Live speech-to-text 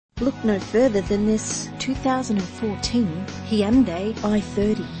Look no further than this 2014 Hyundai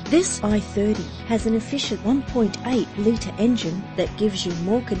i30. This i30 has an efficient 1.8-litre engine that gives you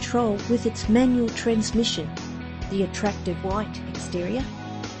more control with its manual transmission. The attractive white exterior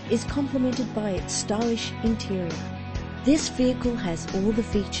is complemented by its stylish interior. This vehicle has all the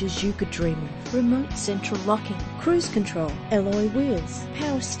features you could dream of: remote central locking, cruise control, alloy wheels,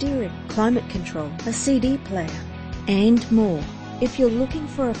 power steering, climate control, a CD player, and more. If you're looking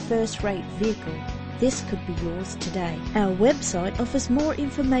for a first-rate vehicle, this could be yours today. Our website offers more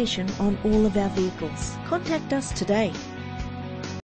information on all of our vehicles. Contact us today.